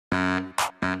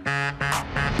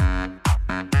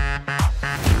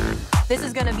This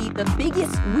is gonna be the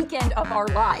biggest weekend of our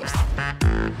lives.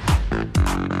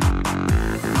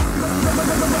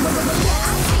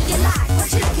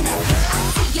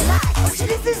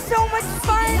 This is so much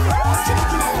fun!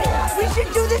 We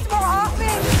should do this more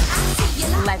often!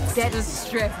 Let's get a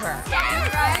stripper.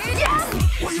 Yes! Right? Yes!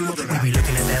 Baby looking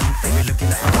at them, baby looking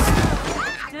at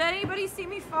them. Did anybody see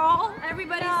me fall?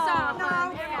 Everybody saw.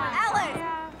 No. Alex,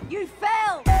 you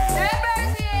fell.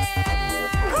 Guys,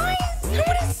 you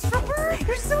want a stripper?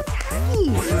 You're so tacky!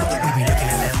 Baby looking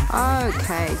at them.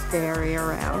 Okay, very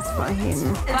aroused by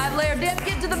him. 5-layer dip,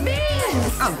 get to the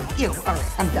beans. Oh, you. All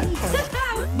right, I'm done.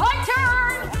 My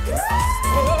turn.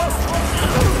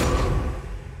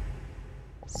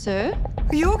 Sir?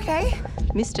 Are you okay?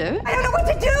 Mister? I don't know what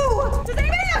to do! Does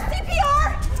anybody have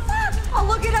CPR? I'll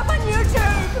look it up on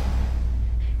YouTube.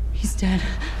 He's dead.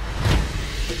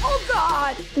 Oh,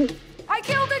 God! I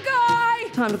killed a guy!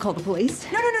 Time to call the police.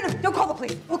 No. Don't call the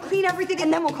police. We'll clean everything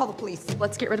and then we'll call the police.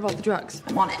 Let's get rid of all the drugs.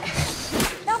 I'm on it.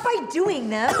 Not by doing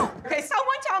them. Okay,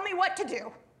 someone tell me what to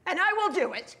do, and I will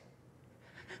do it.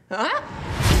 Huh?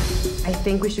 I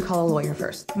think we should call a lawyer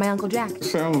first. My Uncle Jack.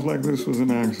 Sounds like this was an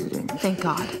accident. Thank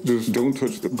God. Just don't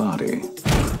touch the body.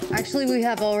 Actually, we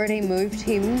have already moved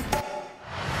him.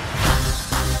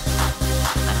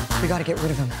 We gotta get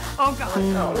rid of him. Oh, God.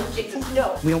 No. Jesus,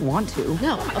 no. We don't want to.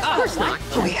 No, of course not.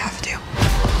 But we have to.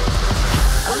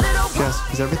 Jess,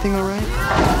 is everything all right?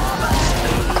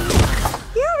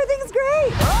 Yeah, everything's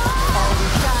great. All we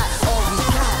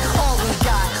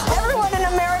got. Everyone in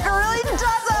America really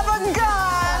does have a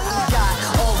gun.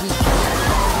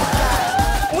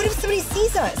 What if somebody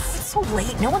sees us? It's so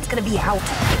late. No one's gonna be out.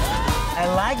 I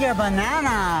like your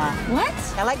banana. What?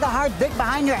 I like the hard dick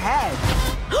behind your head.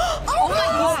 Oh my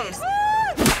God.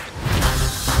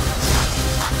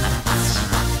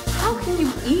 How can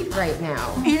you eat right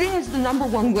now? Eating is the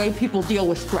 #1 way people deal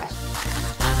with stress.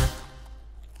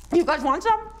 You guys want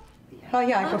some? Oh,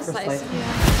 yeah, I go for Slice.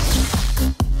 slice.